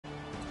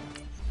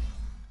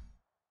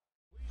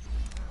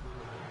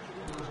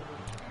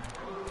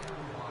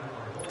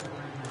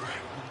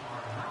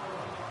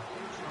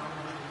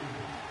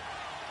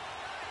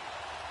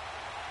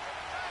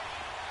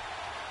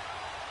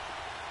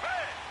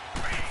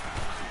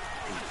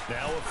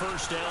Now a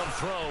first down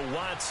throw,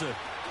 Watson.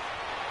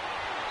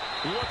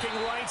 Looking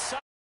right side.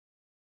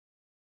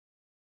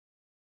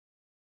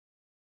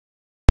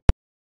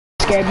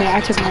 Scared me.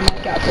 I took my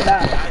mic out for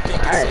that.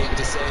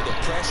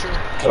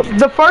 Alright.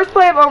 The first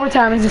play of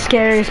overtime is the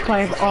scariest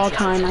play of all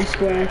time, I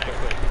swear.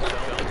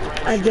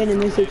 I've been in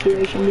this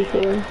situation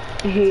before.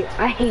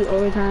 I hate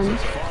overtime.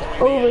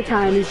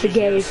 Overtime is the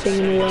gayest thing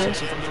in the world.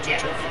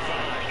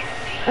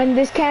 And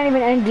this can't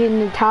even end in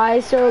the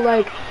tie, so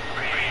like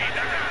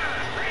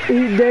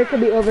there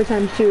could be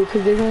overtime too,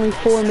 because there's only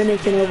 4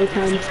 minutes in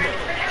overtime.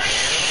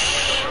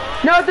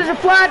 No, there's a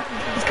flag.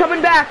 It's coming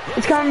back.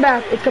 It's coming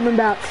back. It's coming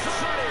back.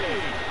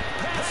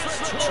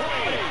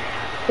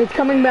 It's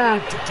coming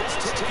back.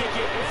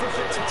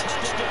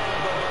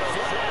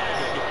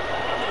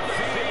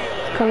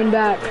 Coming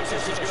back.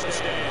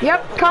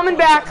 Yep, coming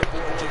back.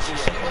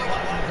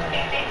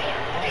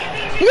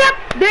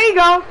 Yep, there you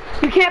go.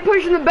 You can't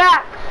push in the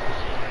back.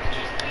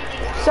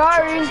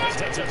 Sorry.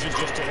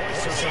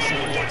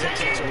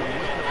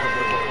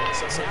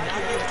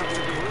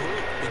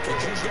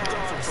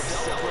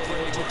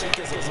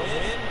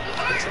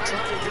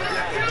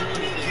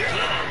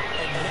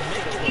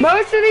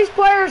 Most of these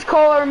players,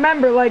 Cole,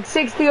 remember, like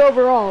 60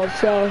 overall,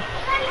 so.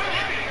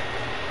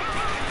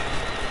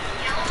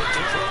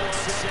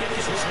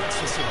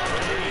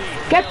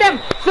 Get them!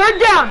 3rd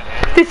down!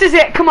 This is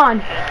it, come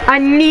on. I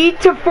need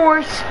to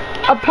force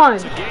a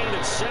punt.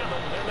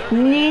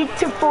 Need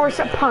to force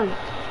a punt.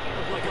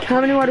 How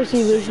many wide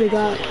receivers they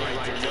got?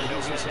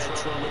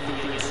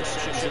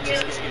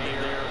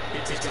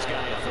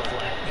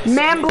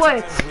 Man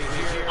blitz.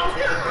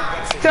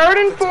 3rd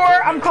and 4,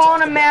 I'm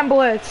calling a man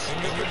blitz.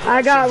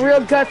 I got real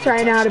guts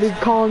right now to be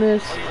calling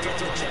this.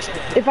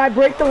 If I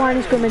break the line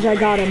of scrimmage, I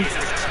got him.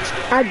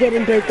 I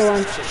didn't break the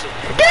line.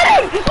 Get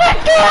him!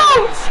 Let's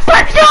go!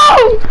 Let's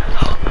go!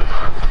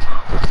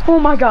 Oh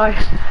my god.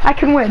 I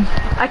can win.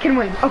 I can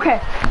win. Okay.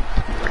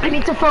 I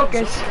need to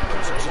focus.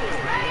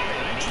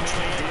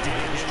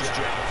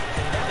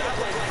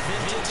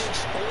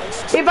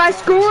 If I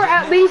score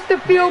at least a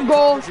field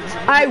goal,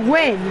 I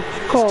win,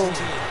 Cole.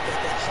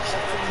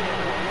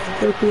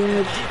 Break the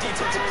edge.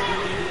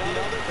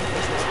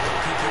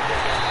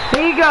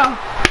 There you go.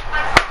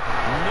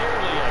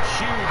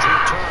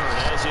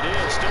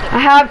 I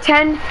have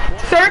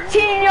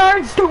 13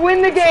 yards to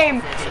win the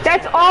game.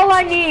 That's all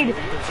I need.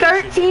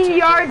 13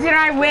 yards and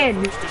I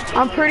win.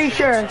 I'm pretty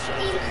sure.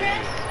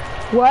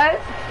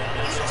 What?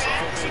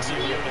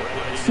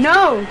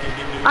 No.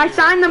 I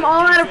signed them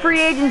all out of free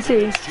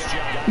agency.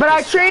 But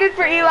I traded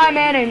for Eli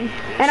Manning,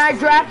 and I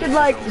drafted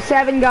like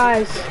 7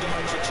 guys.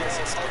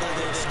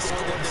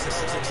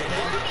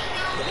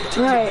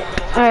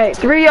 Alright,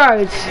 3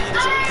 yards.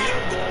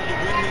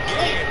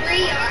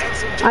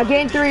 I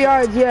gained 3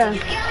 yards, yeah.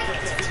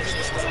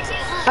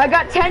 I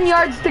got 10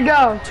 yards to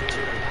go.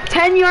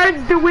 10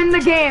 yards to win the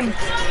game.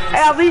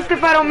 At least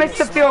if I don't miss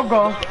the field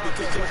goal.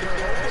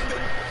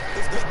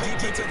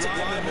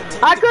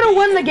 I could have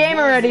won the game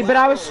already, but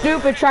I was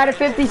stupid, tried a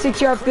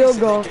 56-yard field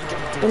goal,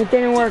 and it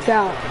didn't work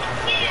out.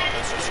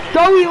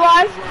 Go,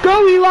 Eli!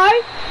 Go,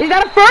 Eli! Is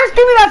that a first?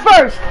 Give me that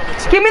first!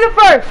 Give me the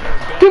first!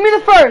 Give me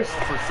the first!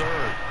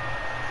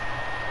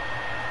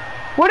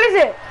 What is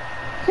it?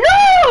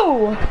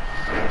 No!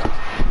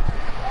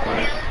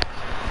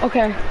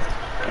 Okay.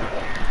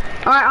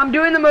 Alright, I'm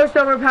doing the most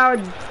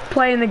overpowered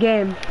play in the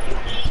game.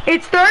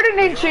 It's 3rd and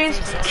inches,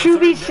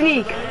 QB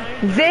sneak.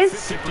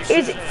 This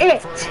is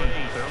it.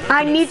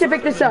 I need to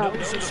pick this up.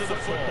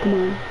 Come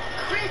on.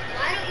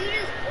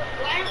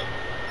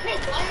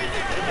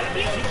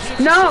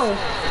 No,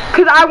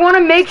 because I want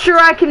to make sure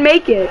I can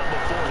make it.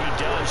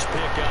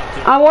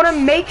 I want to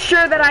make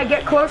sure that I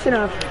get close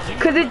enough.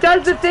 Because it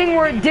does the thing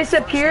where it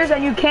disappears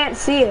and you can't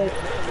see it.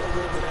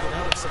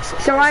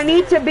 So I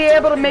need to be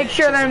able to make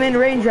sure that I'm in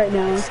range right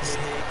now.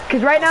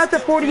 Because right now it's a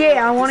 48.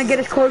 I want to get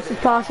as close as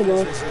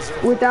possible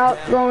without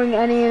throwing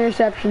any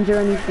interceptions or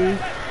anything.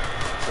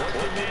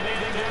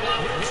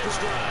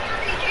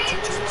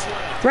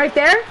 Right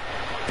there?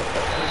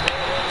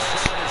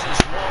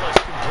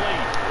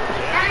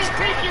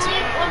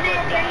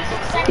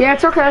 Yeah,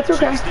 it's okay, it's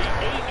okay.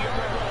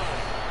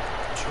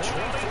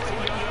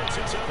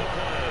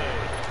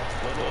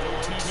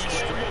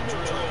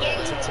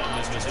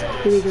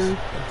 Here we go.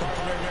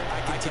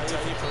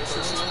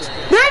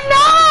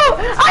 No!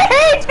 I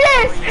hate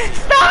this!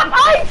 Stop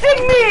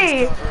icing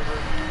me!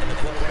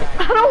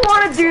 I don't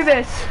want to do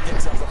this.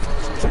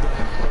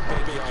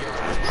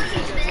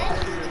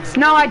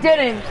 No, I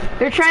didn't.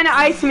 They're trying to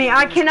ice me.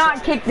 I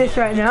cannot kick this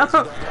right now.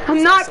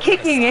 I'm not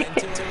kicking it.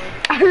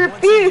 I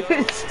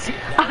refuse.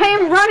 I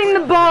am running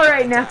the ball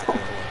right now.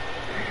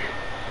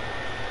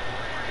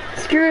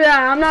 Screw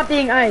that. I'm not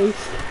being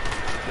iced.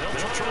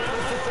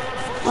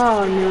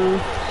 Oh, no.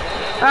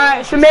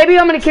 Alright, so maybe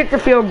I'm going to kick the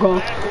field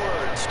goal.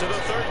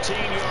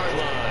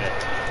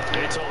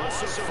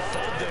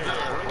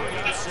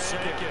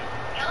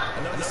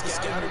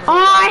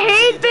 Oh, I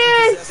hate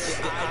this!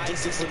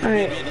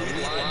 Alright.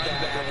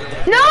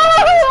 No!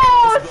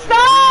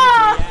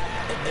 Stop!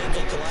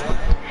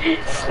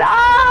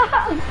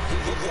 Stop!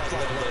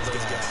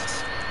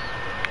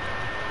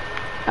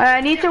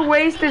 I need to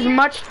waste as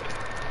much.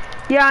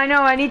 Yeah, I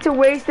know. I need to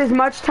waste as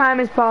much time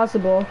as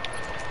possible.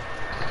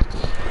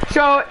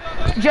 So,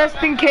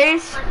 just in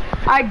case,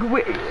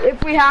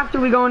 if we have to,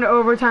 we go into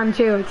overtime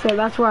too. So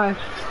that's why.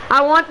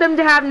 I want them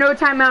to have no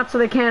timeout so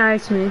they can't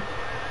ice me.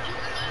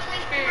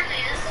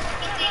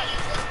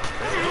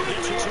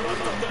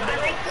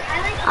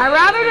 I'd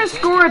rather just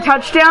score a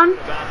touchdown.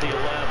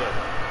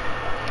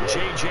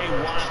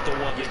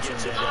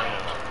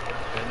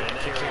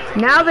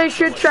 Now they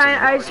should try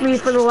and ice me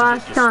for the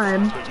last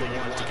time.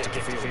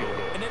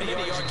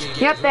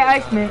 Yep, they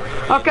iced me.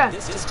 Okay.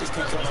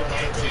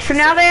 So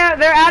now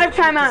they're out of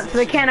timeout, so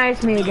they can't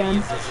ice me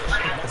again.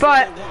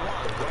 But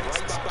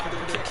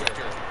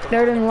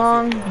 3rd and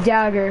long,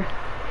 dagger.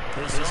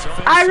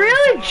 I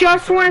really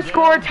just want to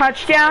score a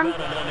touchdown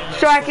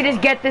so I can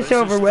just get this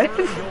over with.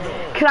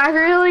 Because I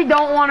really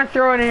don't want to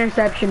throw an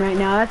interception right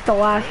now. That's the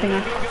last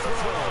thing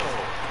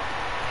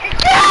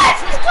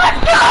Yes!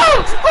 Let's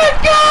go!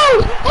 Let's go!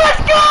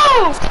 Let's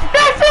go!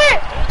 That's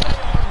it!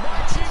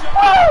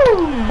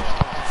 Woo!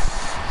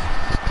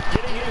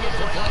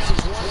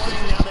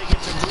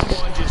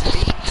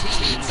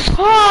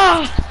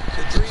 Oh!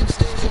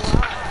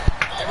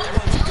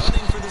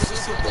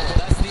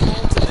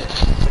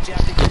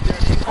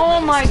 Oh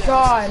my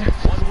God.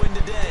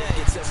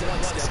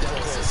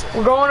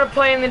 We're going to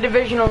play in the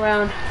divisional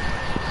round.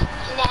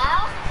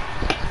 Now?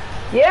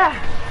 Yeah.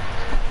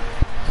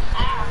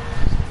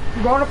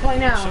 We're going to play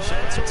now.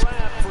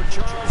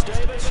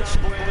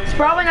 It's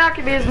probably not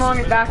going to be as long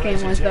as that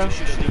game was, though.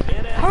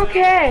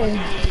 Okay.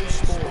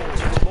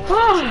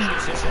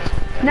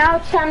 Now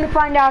it's time to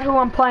find out who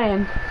I'm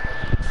playing.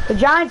 The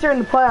Giants are in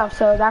the playoffs,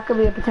 so that could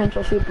be a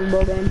potential Super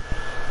Bowl game.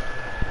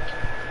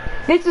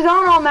 This is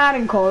on All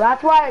Madden, Cole.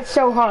 That's why it's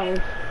so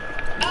hard.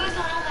 Oh, it's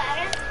on All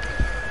Madden?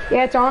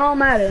 Yeah, it's on All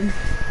Madden.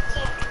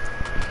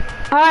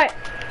 Alright,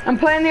 I'm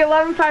playing the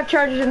 11-5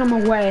 Chargers and I'm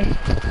away.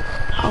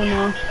 Oh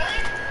no.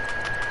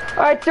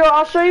 Alright, so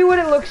I'll show you what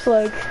it looks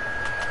like.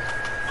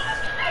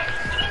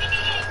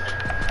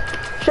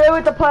 Show you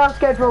what the playoff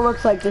schedule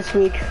looks like this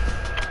week.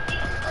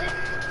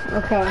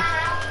 Okay.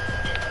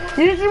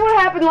 This is what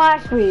happened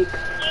last week.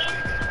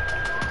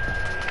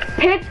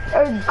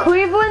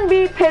 Cleveland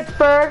beat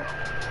Pittsburgh.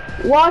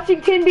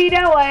 Washington beat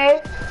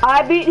LA.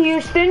 I beat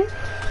Houston.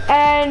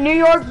 And New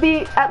York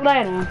beat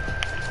Atlanta.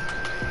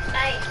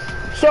 Nice.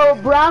 So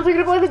Browns are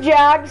gonna play the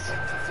Jags.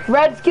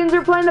 Redskins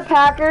are playing the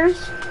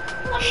Packers.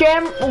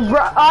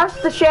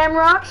 The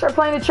Shamrocks, are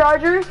playing the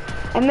Chargers.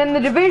 And then the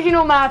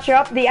divisional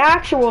matchup, the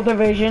actual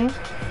division,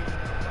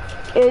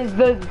 is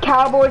the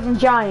Cowboys and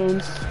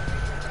Giants.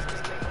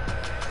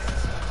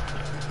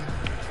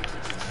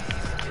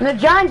 And the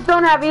Giants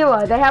don't have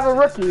Eli, they have a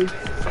rookie.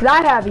 Cause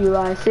I have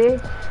Eli, see?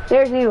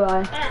 There's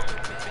Eli.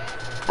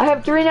 I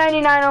have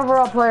 399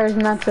 overall players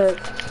and that's it.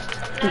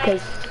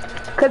 Because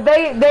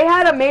they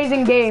had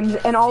amazing games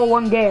in all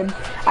one game.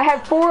 I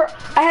had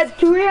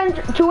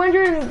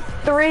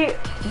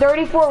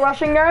 234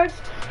 rushing yards.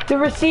 The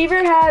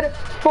receiver had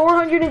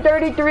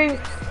 433.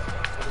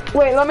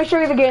 Wait, let me show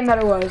you the game that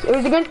it was. It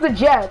was against the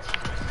Jets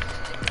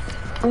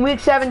in week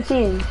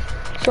 17.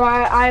 So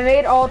I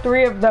made all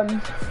 3 of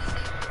them.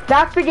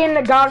 That's the game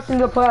that got us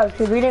into the playoffs.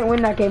 Because we didn't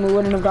win that game, we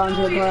wouldn't have gotten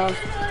to the playoffs.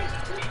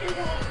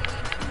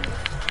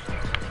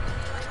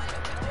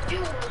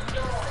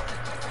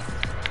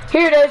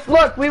 Here it is.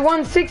 Look, we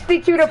won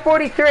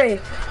 62-43.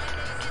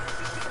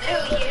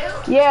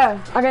 Yeah,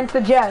 against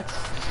the Jets.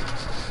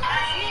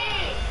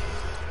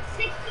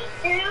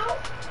 62?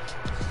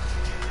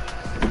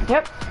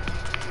 Yep.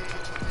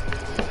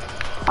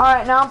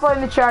 Alright, now I'm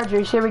playing the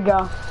Chargers. Here we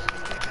go.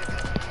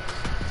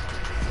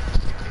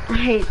 I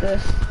hate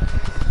this.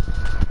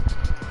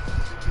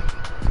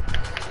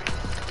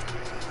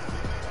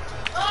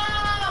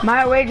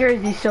 My away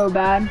jersey is so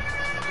bad.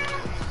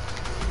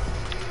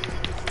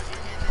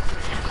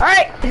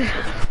 Alright.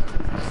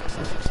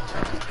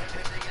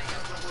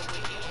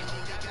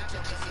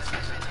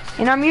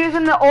 And I'm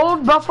using the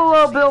old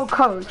Buffalo Bill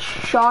coach,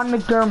 Sean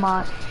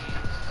McDermott.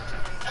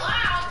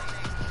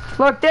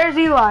 Look, there's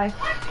Eli.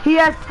 He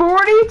has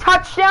 40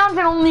 touchdowns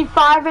and only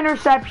 5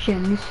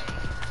 interceptions.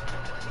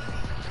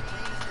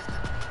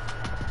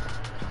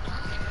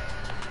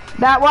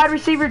 That wide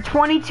receiver,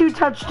 22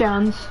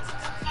 touchdowns.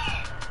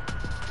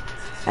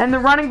 And the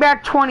running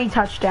back, 20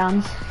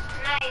 touchdowns.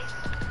 Nice.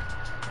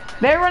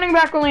 Their running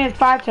back only has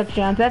 5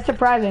 touchdowns. That's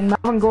surprising.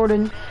 Melvin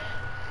Gordon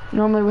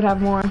normally would have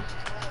more.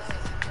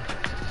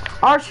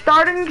 Our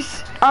starting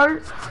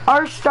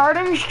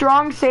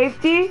strong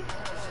safety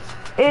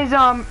is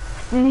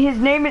his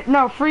name is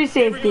free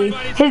safety.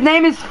 His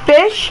name is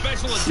Fish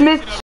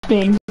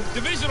Smith-Spin.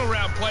 Divisional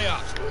round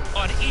playoffs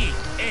on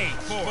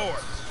EA4.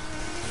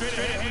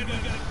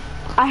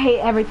 I hate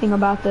everything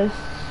about this.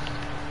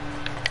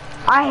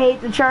 I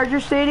hate the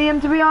Charger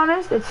Stadium, to be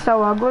honest. It's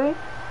so ugly.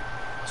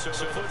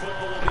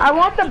 I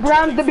want the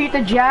Browns to beat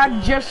the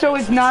Jags just so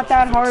it's not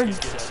that hard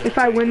if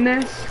I win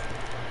this.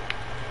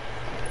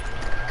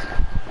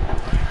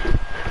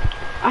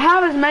 I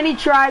have as many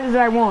tries as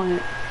I want.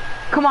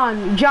 Come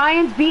on,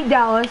 Giants beat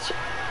Dallas.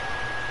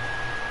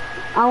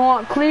 I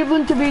want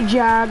Cleveland to beat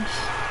Jags.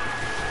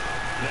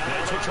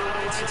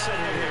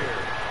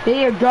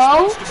 There you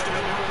go.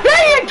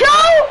 There you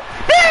go!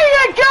 There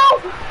you go!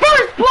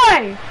 First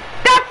play!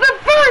 That's the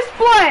first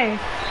play!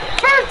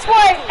 First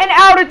play and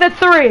out at the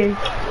 3.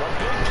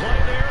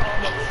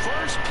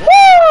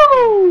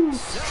 Woo!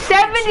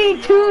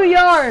 72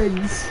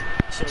 yards.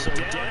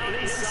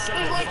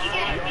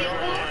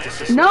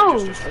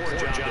 No.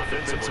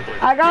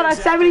 I got a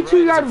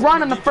 72-yard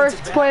run on the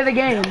first play of the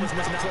game.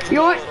 You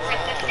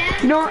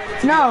know what?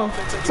 No,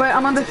 but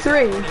I'm on the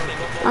 3.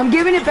 I'm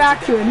giving it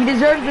back to him. He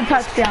deserves the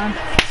touchdown.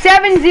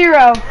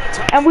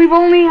 7-0. And we've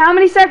only, how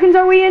many seconds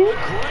are we in?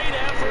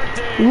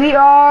 We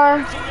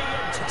are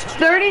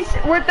 30,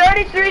 we're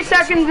 33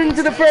 seconds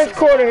into the first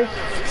quarter.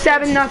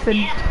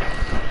 7-0.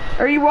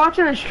 Are you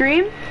watching the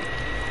stream?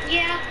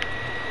 Yeah.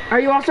 Are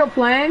you also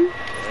playing? No.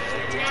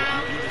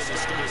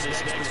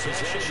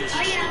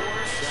 Oh, yeah.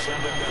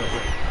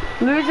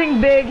 Losing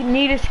big,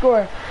 need a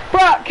score.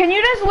 Bro, can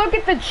you just look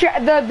at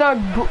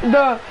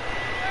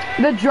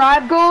the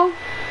drive goal?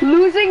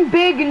 Losing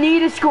big,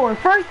 need a score.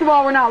 First of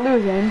all, we're not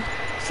losing.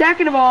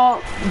 Second of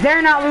all,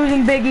 they're not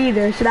losing big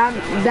either. So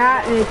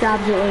that makes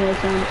absolutely no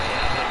sense.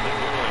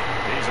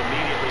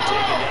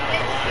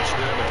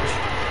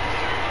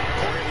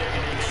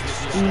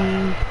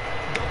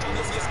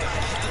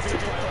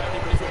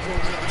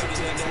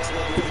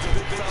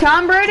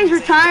 Tom Brady's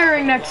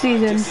retiring next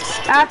season.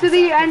 After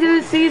the end of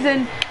the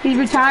season, he's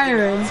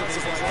retiring.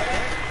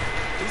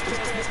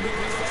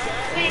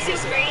 Wait,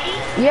 who's Brady?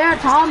 Yeah,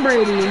 Tom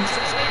Brady.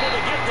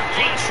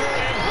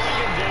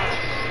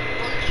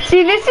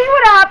 See, this is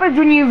what happens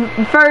when you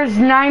first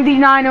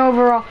 99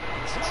 overall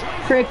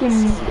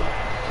freaking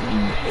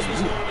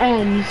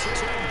ends.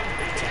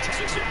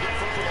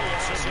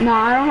 No,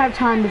 I don't have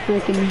time to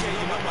freaking...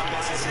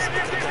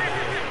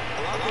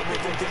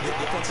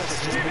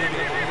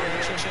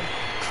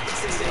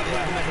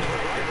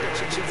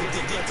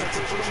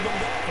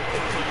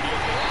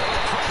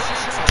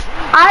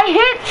 I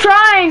hit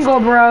triangle,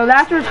 bro.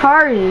 That's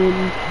retarded.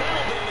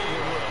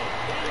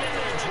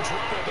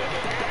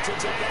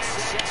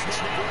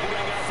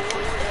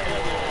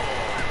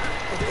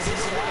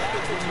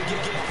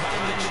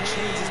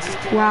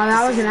 Wow,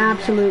 that was an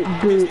absolute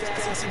boot.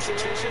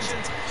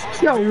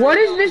 Yo, what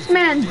is this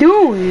man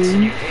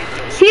doing?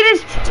 He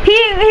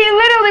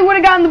literally would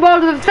have gotten the ball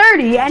to the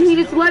 30 and he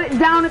just let it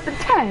down at the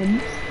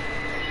 10.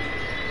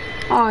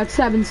 Oh, it's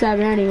 7-7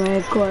 anyway,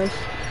 of course.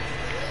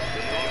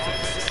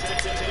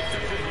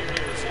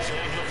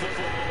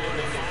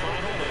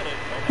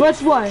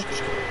 What's what?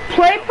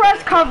 Play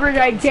press coverage,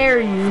 I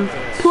dare you.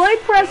 Play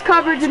press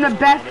coverage in the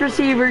best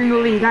receiver in the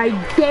league. I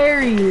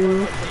dare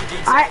you.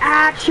 I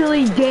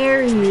actually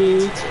dare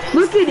you.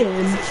 Look at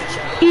him.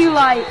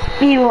 Eli.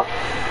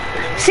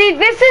 See,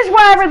 this is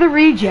why we're the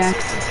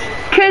rejects.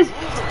 Because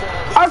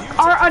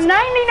a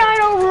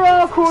 99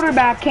 overall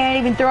quarterback can't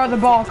even throw the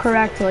ball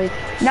correctly.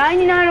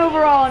 99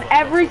 overall in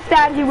every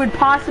stat he would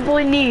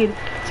possibly need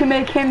to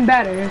make him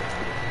better.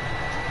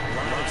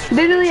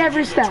 Literally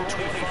every stat.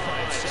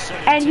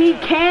 And he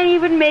can't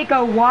even make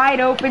a wide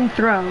open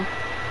throw.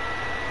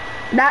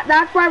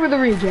 That's why we're the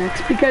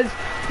rejects, because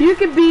you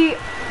could be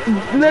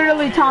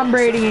literally Tom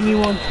Brady and you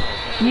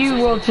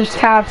will just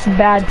have some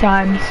bad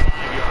times.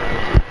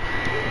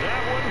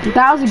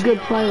 That was a good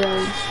play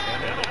though.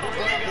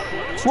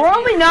 We're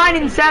only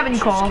 9-7,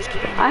 Cole.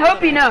 I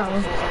hope you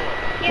know.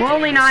 We're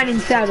only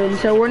 9-7,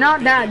 so we're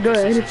not that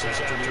good.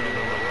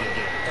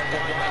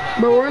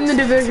 But we're in the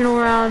divisional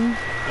round,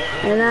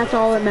 and that's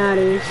all that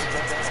matters.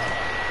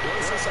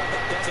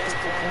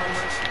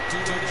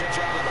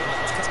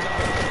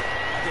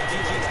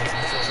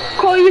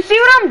 Cole, you see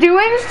what I'm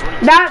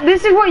doing?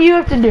 This is what you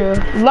have to do.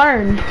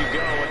 Learn.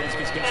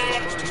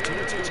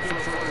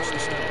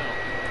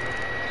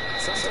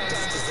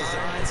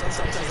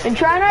 And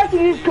try not to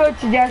use code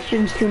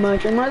suggestions too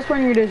much, unless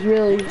when you're just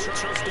really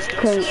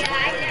code.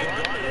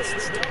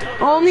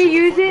 Only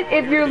use it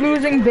if you're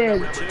losing big,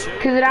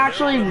 because it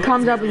actually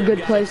comes up with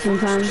good plays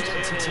sometimes.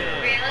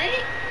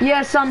 Really?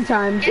 Yeah,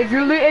 sometimes. If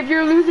you're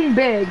losing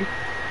big.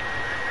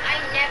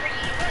 I've never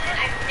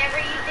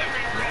used it in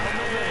my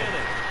life.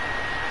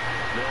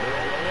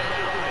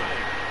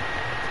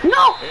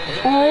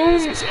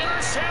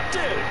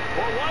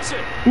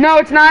 No,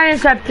 it's not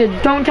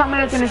intercepted. Don't tell me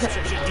it's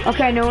intercepted.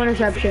 Okay, no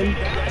interception.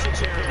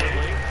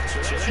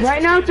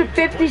 Right now it's a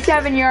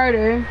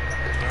 57-yarder.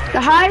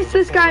 The highest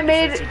this guy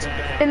made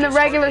in the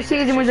regular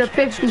season was a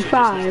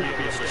 55.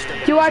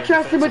 Do I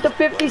trust him with the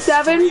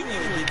 57?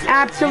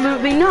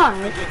 Absolutely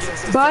not.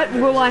 But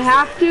will I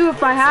have to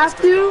if I have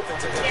to?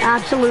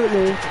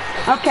 Absolutely.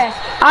 Okay.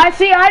 I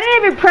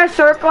didn't even press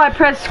circle. I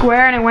pressed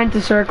square and it went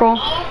to circle.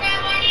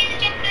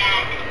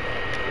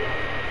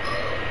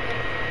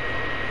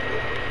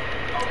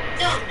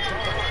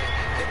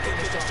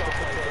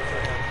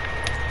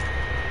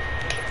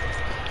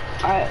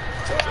 Alright.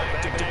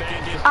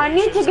 I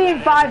need to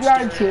gain 5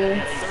 yards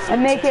here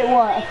and make it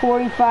what? A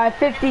 45,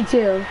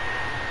 52.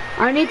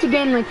 I need to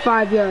gain like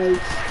 5 yards.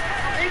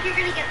 I think you're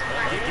gonna get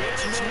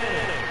the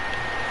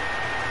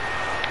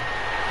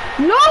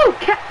No!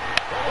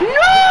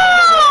 No!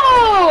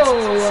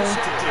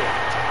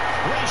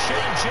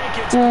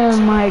 Oh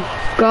my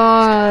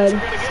God.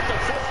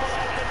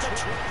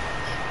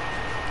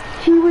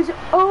 He was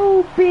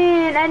open,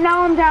 and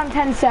now I'm down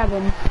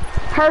 10-7.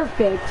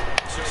 Perfect.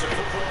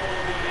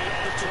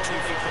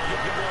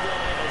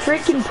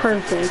 Freaking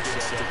perfect.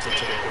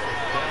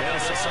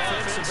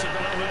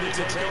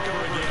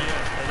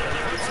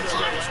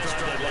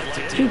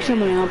 Juke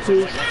someone out,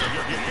 please.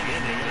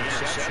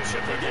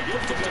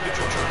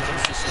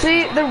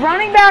 See, the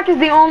running back is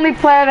the only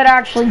player that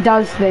actually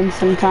does things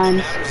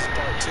sometimes.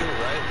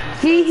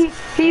 He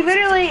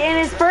literally, in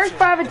his first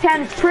 5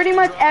 attempts, pretty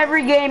much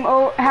every game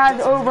has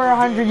over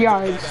 100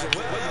 yards.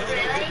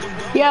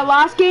 Yeah,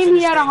 last game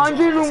he had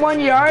 101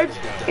 yards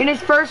in his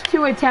first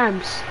 2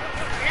 attempts.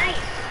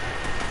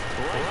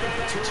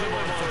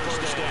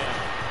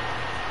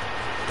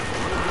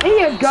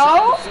 There you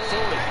go.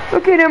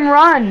 Look at him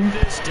run.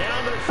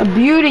 A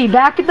beauty.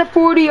 Back at the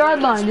 40-yard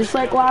line, just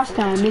like last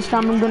time. This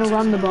time I'm going to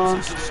run the ball.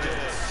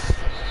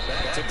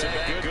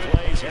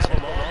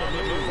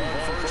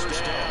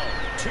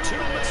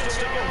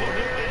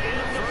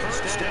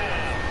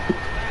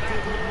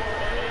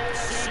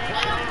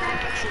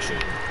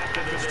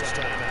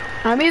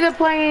 I'm either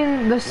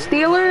playing the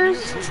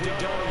Steelers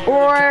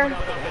or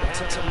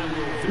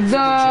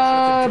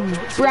the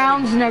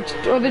Browns next,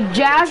 or the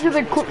Jazz or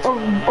the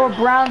or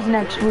Browns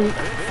next week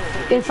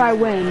if I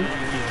win.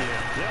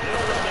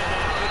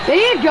 There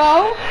you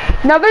go.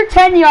 Another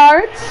 10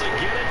 yards.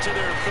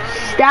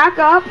 Stack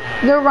up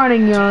the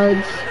running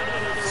yards.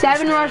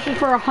 7 rushes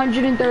for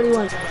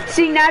 131.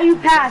 See, now you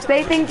pass.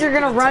 They think you're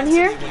gonna run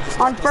here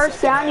on first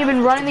down. You've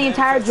been running the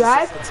entire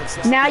drive.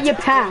 Now you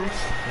pass.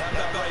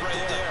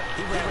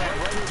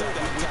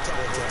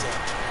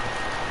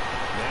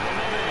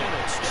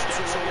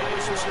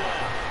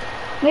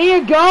 There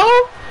you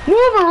go.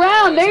 Move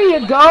around. There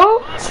you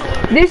go.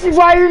 This is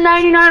why you're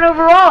 99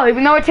 overall.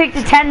 Even though it takes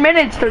you 10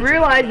 minutes to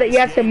realize that you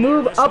have to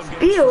move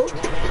upfield,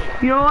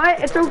 you know what?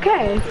 It's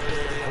okay.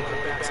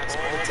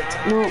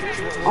 No.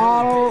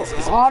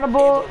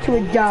 Audible to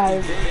a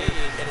dive.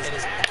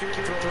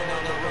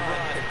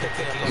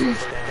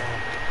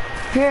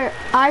 Here,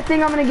 I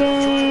think I'm going to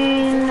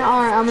gain...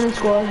 Alright, I'm going to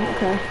score.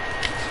 Okay.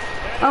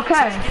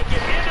 Okay.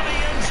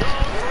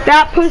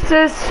 That puts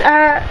us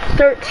at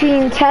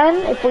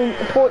 13-10, if we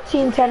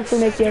 14-10 if we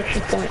make the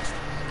extra point.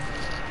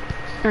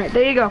 Alright,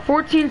 there you go.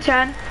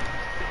 14-10.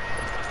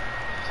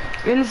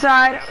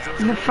 Inside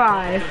the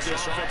 5.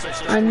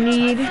 I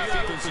need...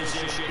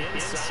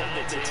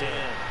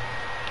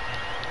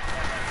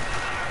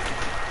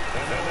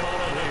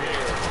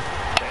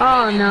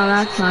 Oh no,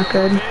 that's not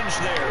good. He's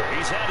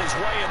had his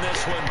way in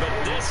this one, but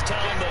this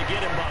time they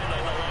get him by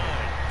the line.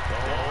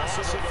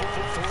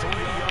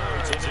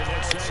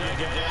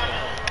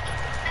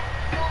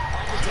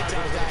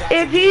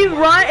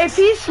 If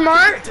he's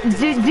smart,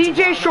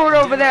 DJ Short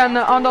over there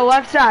on the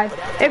left side.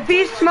 If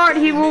he's smart,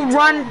 he will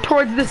run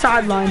towards the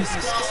sideline.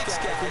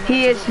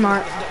 He is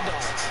smart.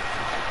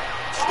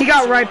 He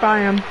got right by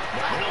him.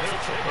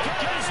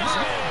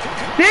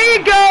 There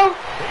you go.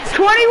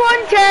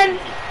 21-10.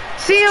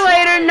 See you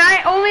later.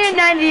 Only a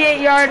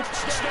 98-yard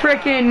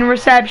freaking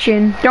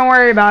reception. Don't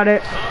worry about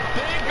it.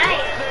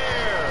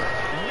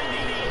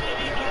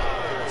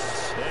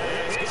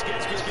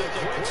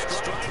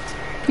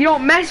 You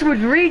don't mess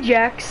with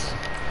rejects.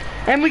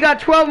 And we got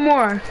 12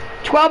 more.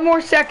 12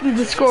 more seconds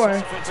to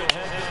score.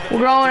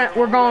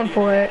 We're going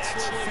for it.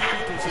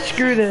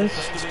 Screw this.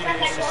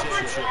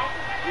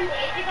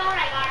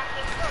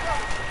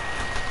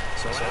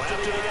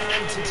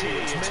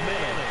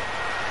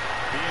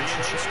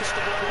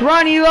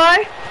 Run,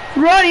 Eli!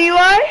 Run,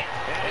 Eli!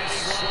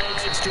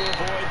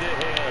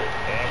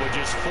 And with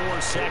just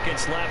 4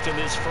 seconds left in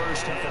this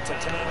first half,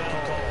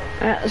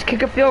 Alright, let's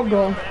kick a field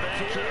goal.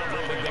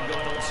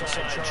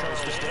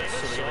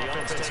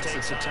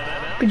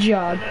 Good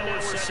job.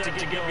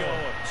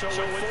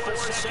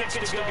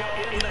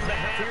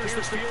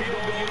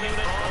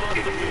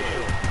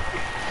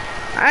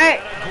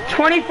 Alright,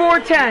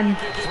 24-10.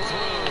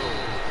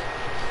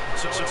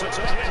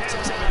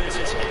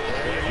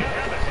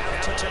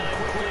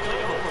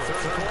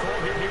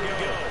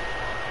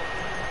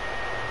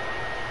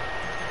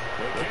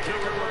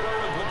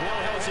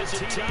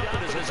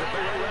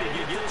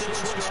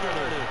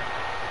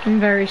 I'm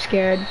very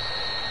scared.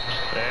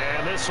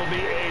 And this will be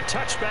a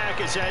touchback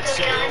as that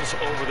sails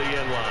over the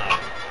end line.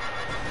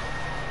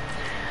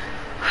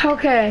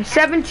 Okay,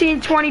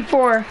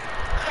 17-24.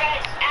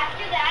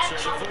 After that,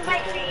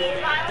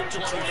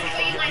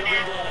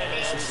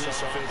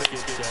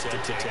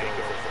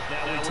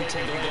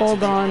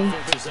 Hold on.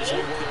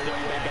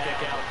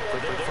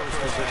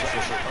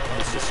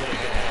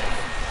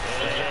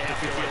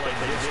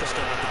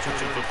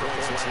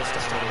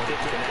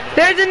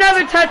 There's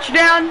another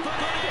touchdown.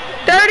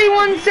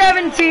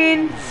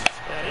 31-17.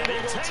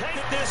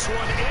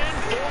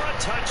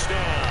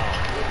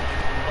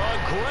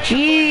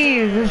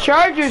 Jeez, the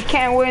Chargers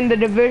can't win the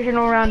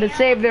divisional round to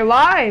save their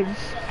lives.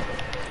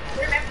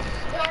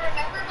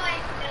 remember my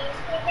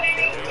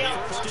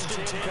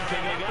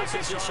coming up as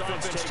this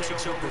offense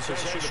takes over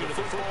possession of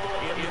the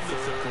football in the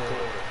third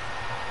quarter.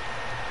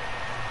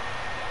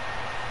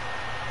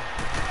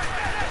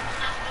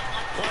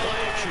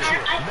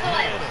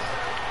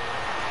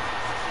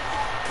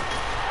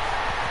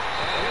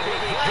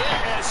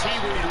 As he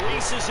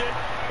releases it,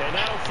 and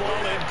now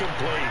fall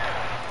incomplete.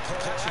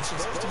 It's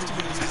supposed to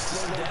be used to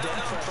slow down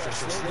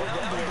pressure, slow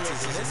down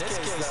blitzes. In this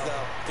case,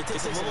 though, it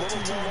takes a little too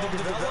long to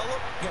develop.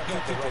 You got to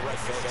pick the right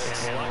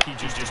focus. And lucky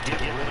just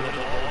get rid of the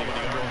ball and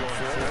going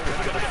forward.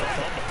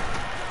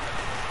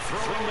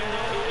 Throwing it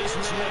is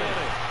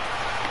Manning.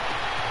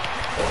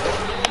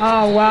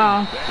 Oh,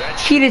 wow.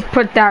 He just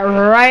put that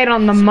right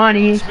on the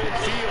money.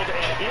 Midfield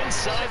and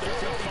inside the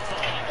 55.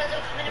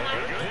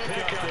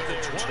 Pick up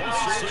there,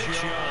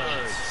 26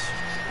 yards.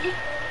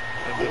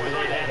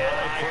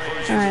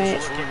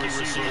 Alright,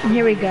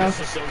 here we go.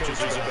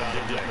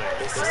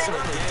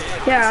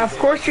 Yeah, of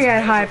course we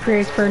had high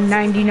praise for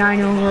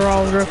 99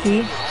 overall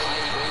rookie.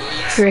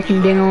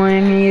 Freaking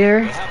dingling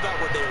either. How about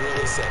what they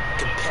really said?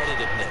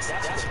 Competitiveness.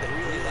 That's what they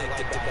really like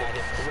about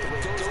it.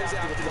 It goes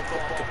after the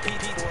ball,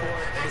 competes for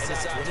it, and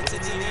it's when it's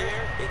in the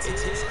air, it's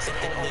his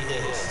and only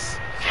his.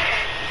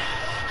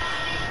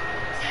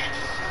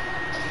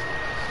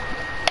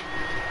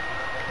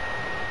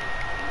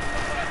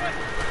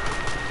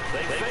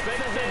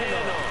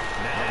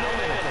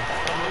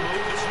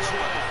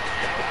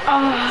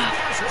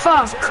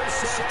 Fuck.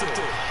 Past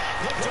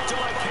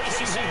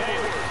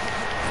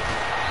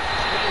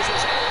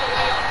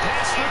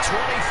the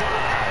 25.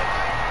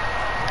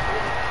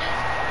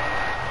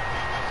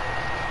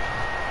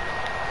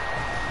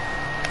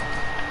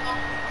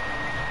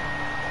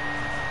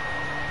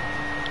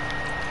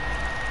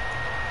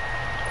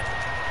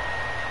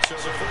 So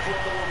the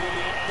football will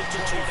be at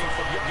the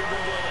 25-yard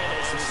line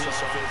as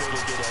this offense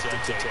gets set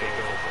to take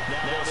over.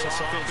 Now this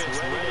offense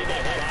ready to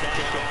head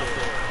back out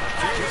there.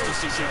 Curious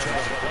to see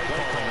how the play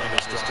calling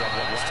is struck.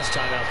 Last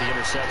time out, the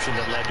interception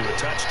that led to a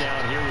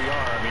touchdown. Here we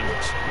are. I mean,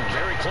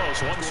 very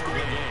close. One score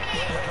game.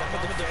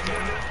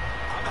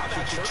 I'm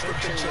actually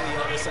chirping to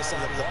the other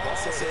side of the ball.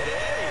 Said,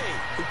 hey,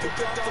 who picked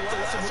up the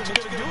last one? What you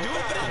going to do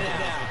about it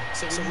now?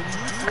 So when you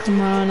do...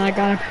 Come on, I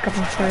gotta pick up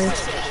a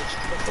first.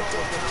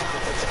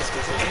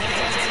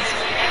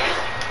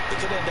 It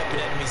could end up in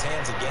enemy's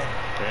hands again.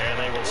 And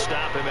they will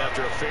stop him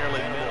after a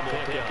fairly minimal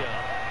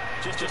pickup.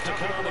 Just a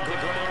couple of the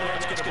ground.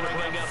 That's going to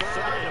bring up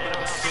third and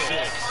about 6.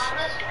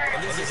 And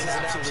this is an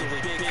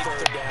absolutely big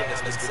third down that's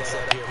been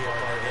set up here,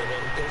 partner.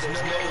 And there's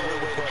no other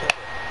way to put it.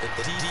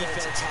 The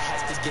defense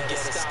has to get a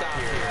stop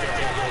here. Big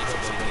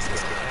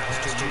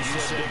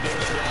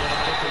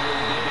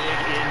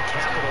in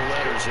capital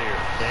letters here.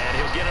 And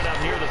he'll get it up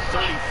near the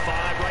 35,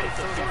 right at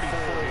the 34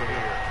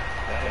 here.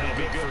 That'll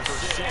be good for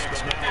 6.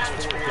 Now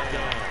it's 4th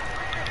down.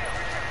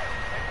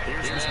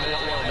 Here's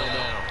Malone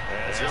now.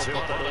 As he'll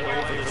punt it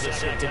away for the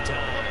second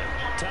time.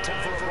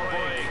 Time for a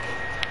break.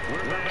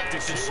 We're back to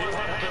see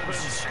what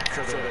happens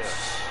for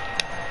this.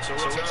 So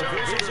it's our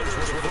visitors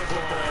with the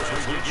football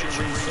as we get you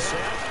reset.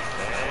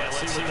 And let's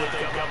see what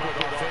they come up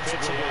with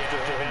offensively after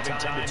having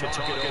time to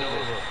talk it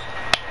over.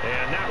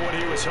 And not what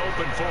he was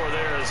hoping for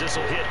there, as this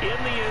will hit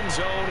in the end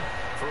zone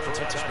for a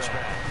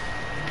touchback.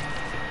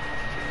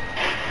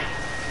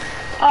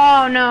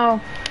 Oh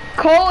no.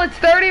 Cole, it's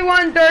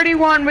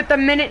 31-31 with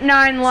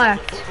 1:09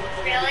 left.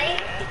 Really?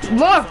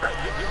 Look.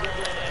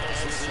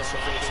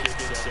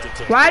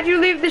 Why'd you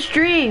leave the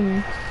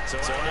stream?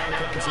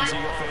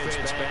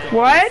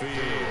 What? They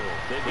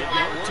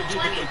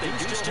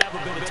just have a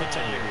bit of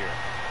time here.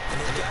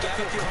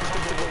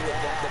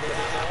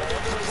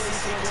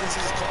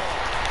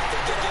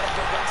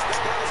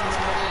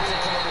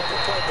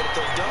 But if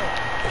they don't,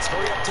 it's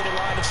hurry up to the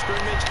line of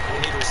scrimmage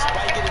and either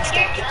spike it and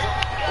stop the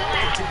clock or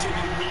continue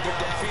to move it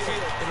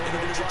downfield in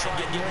order to try and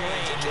get in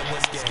range and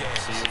win this game.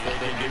 See if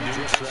they can do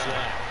just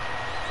that.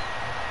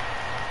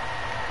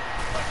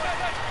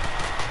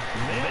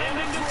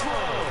 Manning to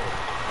throw.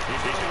 He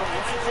picked it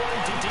right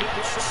one to deep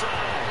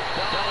outside.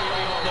 Now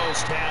he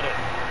almost had it.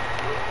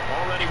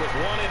 Already with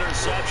one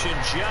interception,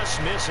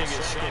 just missing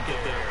his second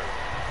there.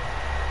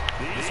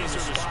 These are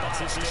the spots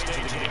this is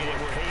staging where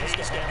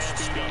pace and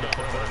speed up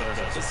a further.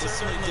 It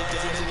certainly does,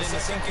 and in the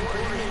second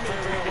quarter, he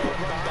very well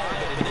run by,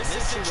 but in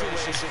this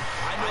situation,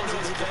 I know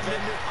as a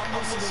defender, I'm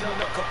losing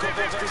a couple of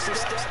extra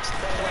steps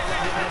that will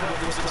allow him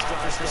to lose his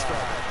first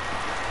stride.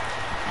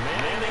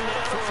 Manning the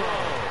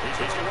throw.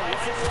 He's got a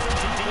rifle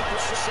to deep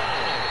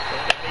outside.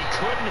 And he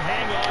couldn't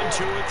hang on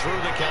to it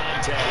through the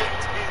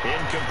contact.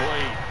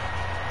 Incomplete.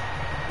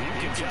 You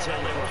can tell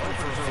they were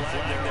looking for a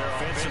flag there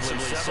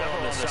offensively.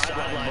 Several on the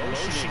sideline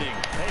motioning.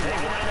 Hey,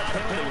 line up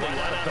penalty,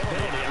 line up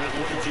penalty.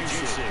 What did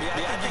you see?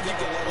 I think you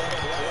can let them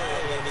play.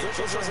 I mean, the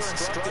officials are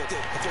instructed.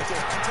 If there's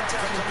contact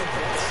coming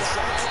from both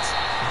sides,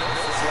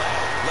 no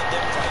flag. Let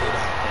them fight it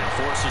out. And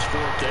forces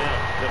 4th down.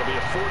 That'll be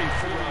a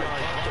 44-yard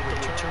punt. The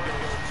return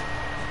goes.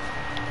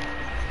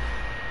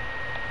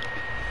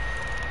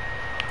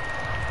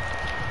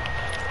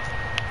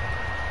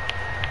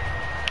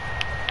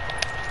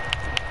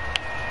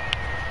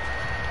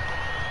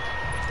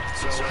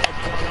 So,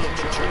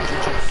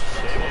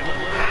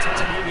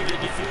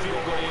 Are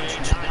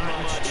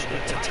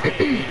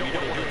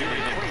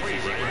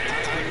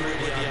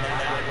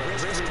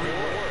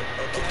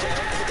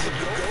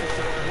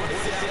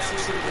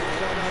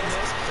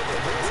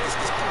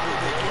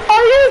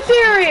you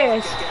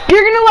serious?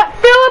 You're gonna let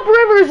Phillip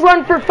Rivers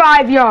run for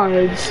 5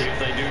 yards.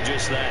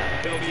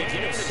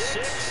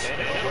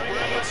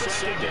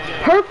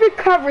 Perfect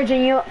coverage,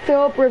 and you let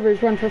Phillip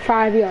Rivers run for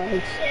 5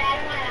 yards.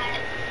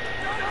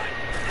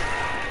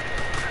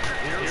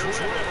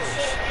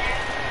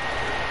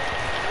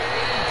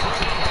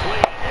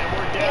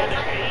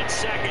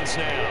 Seconds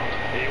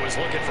now. He was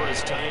looking for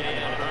his tight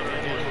end.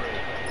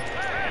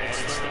 It's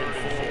 3rd and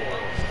 4.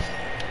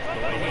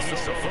 The way he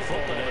used to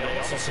football today,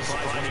 I'm also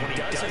surprised when he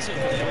doesn't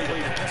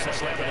complete passes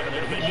like that.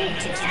 They're making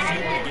it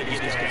continue to get these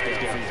guys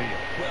downfield.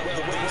 Well,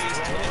 the way he's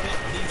coming,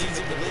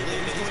 he's going to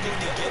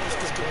get his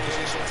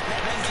situations.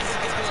 He's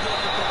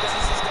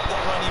got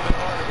to run even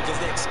harder because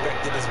they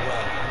expect it as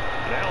well.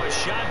 Now a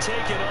shot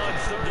taken on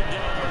 3rd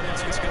down, and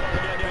it's going to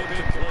be a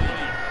big play.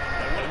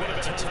 That would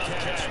have been a tough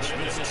catch, but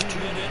this is 2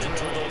 minutes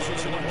until those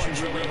are the ones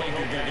you really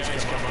hope your guys can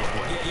come up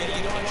with. You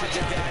don't want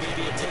your guy to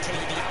be taking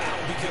you out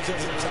because it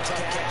was a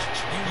tough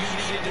catch. You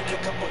need him to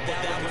come up with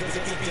that because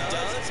if he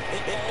does,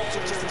 it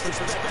alters the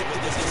perspective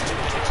of this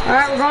game. All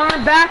right, we're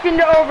going back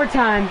into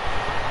overtime.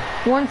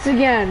 Once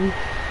again.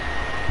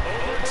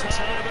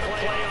 Overtime in a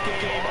playoff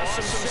game.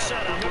 Awesome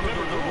setup.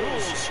 Remember the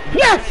rules.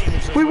 Yes!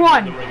 We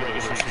won.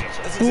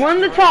 We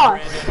won the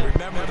toss.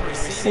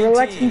 We're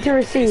electing to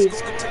receive.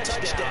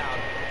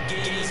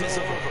 Game is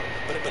over.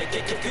 But if they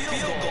get a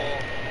field goal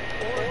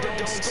or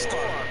don't score,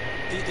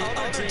 the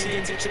other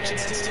team gets a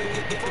chance to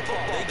get the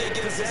ball. They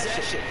get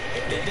possession.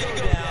 If they go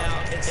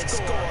down and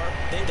score,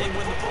 they win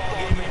the ball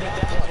game at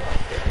that point.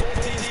 If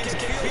both teams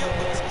get field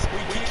goals, we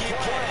keep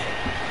playing.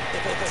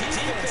 If a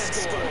defense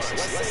scores,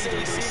 let's say the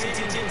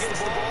receiving team gets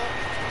the ball,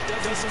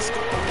 doesn't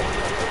score, game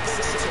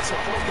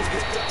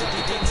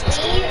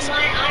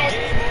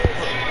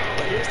over.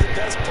 But here's the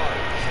best part.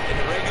 In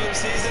the regular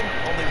season,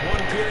 only one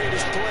period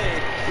is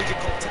played. We can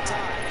call it a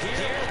tie.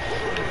 Here, we're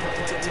going to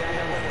play to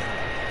win.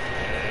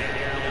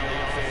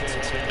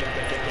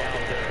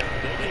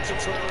 They can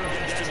control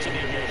their destiny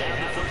here. They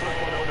have the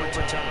ball in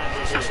overtime.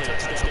 This is a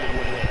touchdown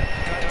win.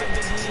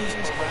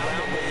 Teams around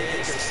the league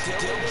are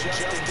still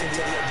adjusting to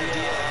the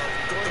idea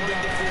of going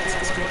down the field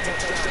and scoring a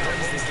touchdown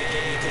wins the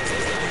game. Because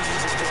they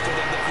use it just go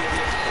down the field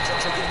and try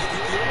to get the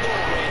field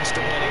goal range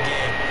to win a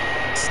game.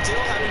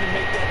 Still having to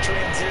make that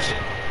transition.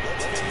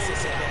 Let's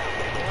face it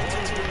now. The ones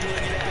who's been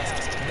doing it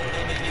best know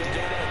they need to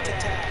go down to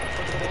attack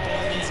for the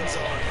ball in the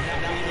zone and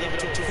not be able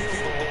to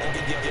field goal and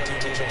give the team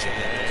a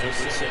chance. As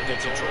we said, they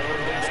control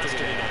their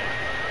destiny now.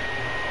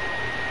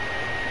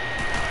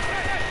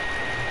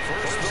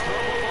 First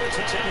throw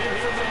to 10 here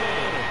from the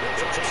man.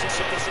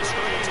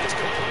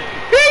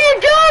 There you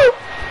go!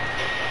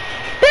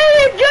 There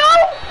you go!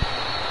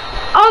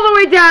 All the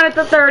way down at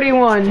the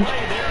 31.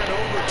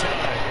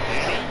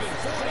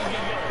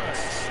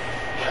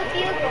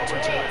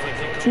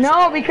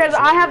 No, because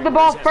I have the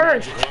ball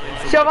first.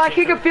 So if I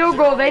kick a field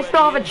goal, they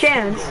still have a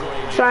chance.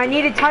 So I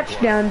need a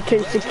touchdown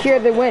to secure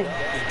the win.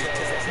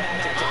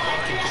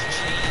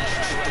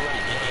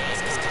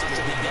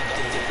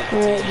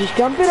 Alright, just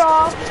dump it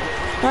off.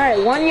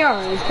 Alright, 1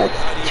 yard.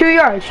 That's 2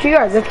 yards. 2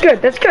 yards. That's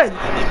good. That's good.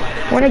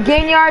 Want to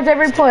gain yards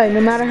every play, no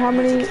matter how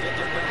many it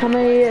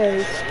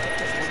is.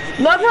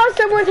 Love how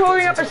someone's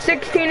holding up a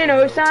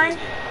 16-0 sign.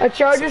 A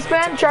Chargers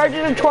fan.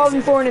 Chargers are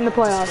 12-4 in the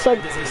playoffs.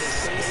 Like,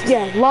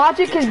 yeah,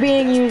 logic is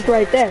being used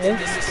right there.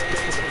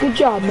 Good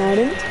job,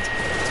 Madden.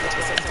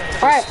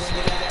 Alright.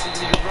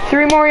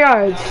 3 more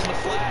yards.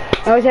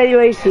 That was Eddie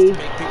Lacy.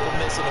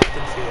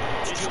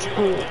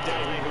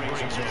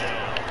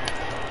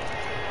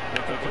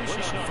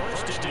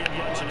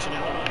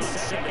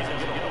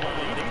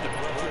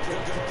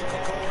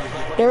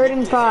 Third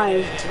and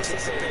 5.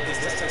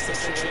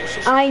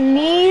 I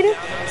need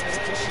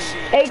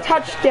a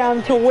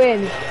touchdown to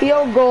win.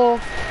 Field goal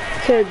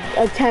to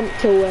attempt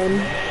to win.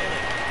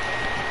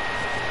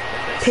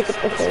 Pick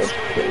up the first,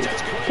 please.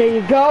 There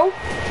you go.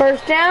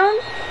 First down.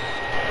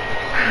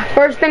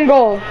 First and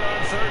goal.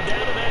 Third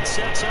down, and that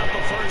sets up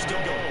a first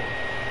and goal.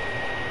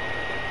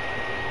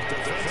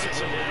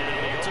 Defensively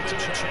now, the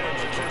ultimate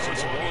challenge. The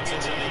Kansas wants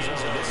into these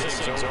zone. This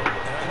is over. I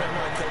remember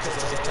my coaches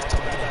always talked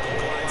about that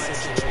goal line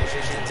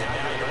situation.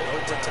 Now you're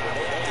overtime.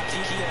 They have to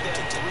keep them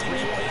to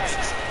 3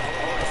 points.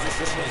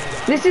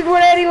 This is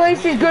what Eddie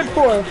Lacy's good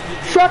for.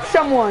 Truck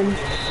someone.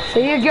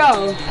 There you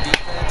go.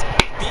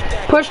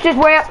 Pushed his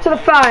way up to the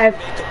 5.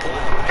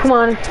 Come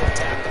on.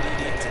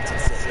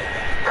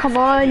 Come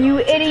on, you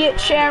idiot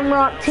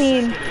Shamrock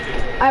team.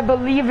 I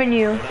believe in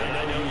you.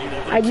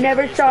 I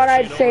never thought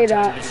I'd say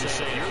that.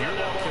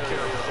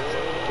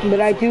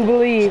 But I do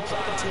believe.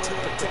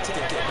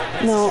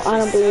 No, I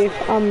don't believe.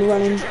 I'm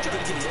running.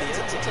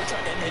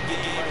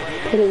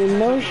 Put it in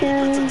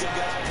motion.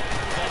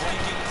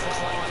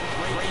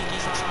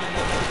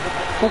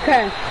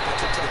 Okay.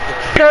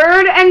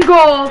 3rd and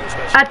goal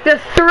at the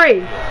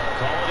 3.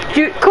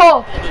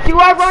 Cole, do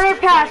I run or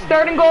pass?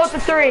 3rd and goal at the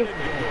 3.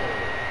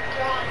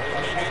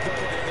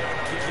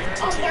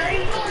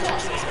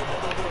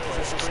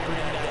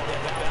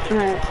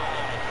 Alright.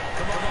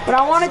 But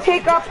I want to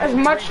take up as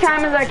much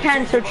time as I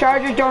can so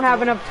Chargers don't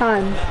have enough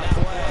time.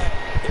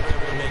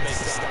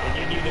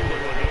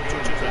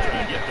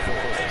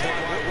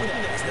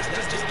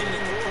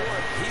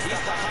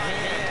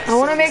 I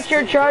want to make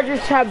sure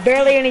Chargers have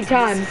barely any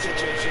time.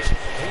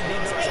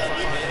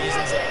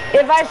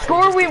 If I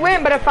score, we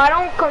win, but if I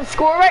don't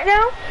score right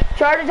now,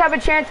 Chargers have a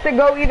chance to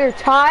go either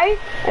tie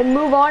and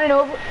move on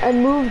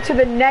and move to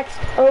the next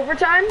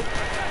overtime,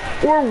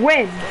 or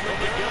win.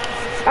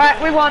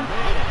 Alright, we won.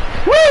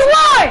 We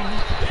won!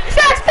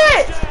 That's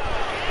it!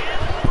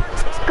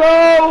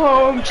 Go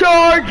home,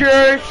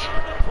 Chargers!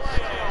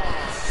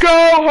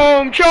 Go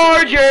home,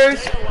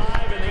 Chargers!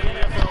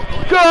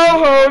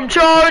 Go home,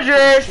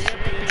 Chargers!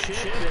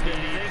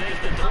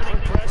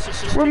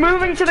 We're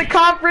moving to the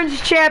conference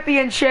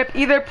championship,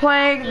 either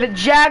playing the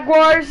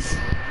Jaguars,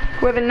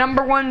 who are the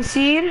 #1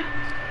 seed,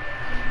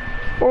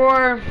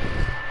 or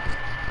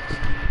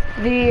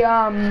the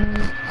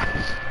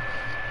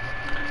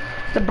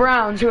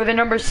Browns, who are the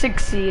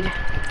 #6 seed.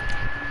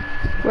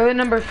 We're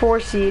the #4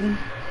 seed.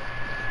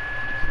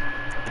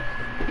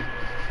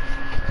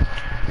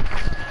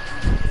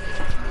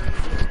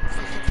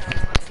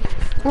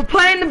 We're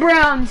playing the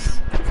Browns.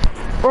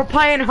 We're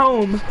playing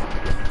home.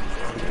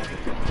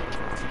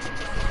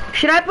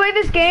 Should I play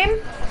this game?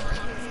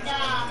 No,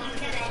 I'm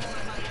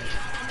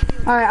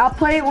gonna. Alright, I'll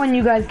play it when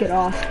you guys get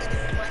off.